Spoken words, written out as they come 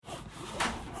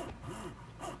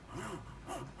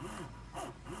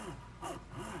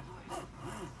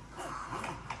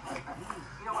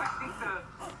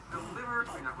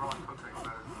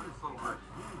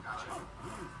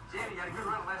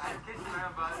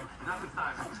Nothing's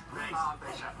time. Thanks.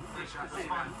 Thanks, Chef. Thanks, Chef. Good to see you,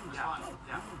 man. It was Yeah. fun.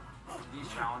 Yeah. These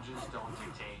challenges don't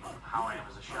dictate how I am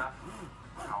as a chef,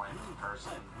 how I am as a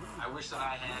person. I wish that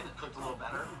I had cooked a little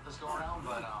better this go around,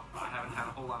 but I haven't had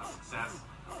a whole lot of success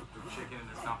with chicken in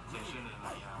this competition, and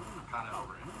I'm kind of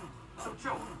over it. So,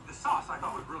 Joe, the sauce I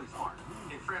thought was really smart.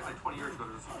 In France, like 20 years ago,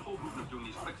 there was a whole movement of doing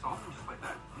these quick sauces just like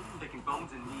that. Taking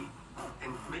bones and meat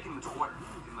and making them to order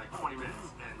in like 20 minutes.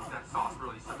 And that sauce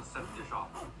really set the dish off.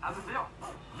 How's it feel?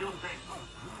 Feels great.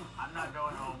 I'm not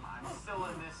going home. I'm still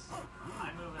in this.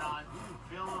 I'm moving on.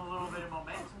 Feeling a little bit of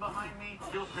momentum behind me.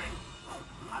 Feels great.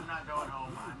 I'm not going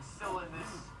home. I'm still in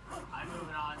this. I'm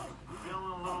moving on.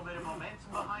 Feeling a little bit of momentum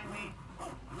behind me.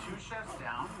 2 chefs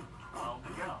down, 12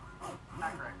 to go.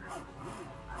 Track record.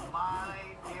 I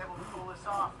might be able to pull this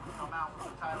off and come out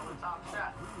with the title of top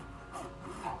chef.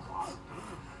 That was awesome.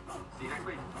 See you next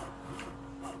week.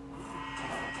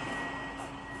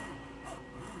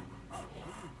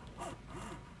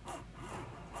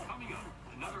 Coming up,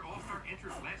 another All-Star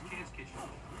enters Last Chance Kitchen.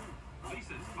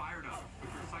 Lisa's fired up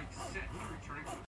with her sights set on returning to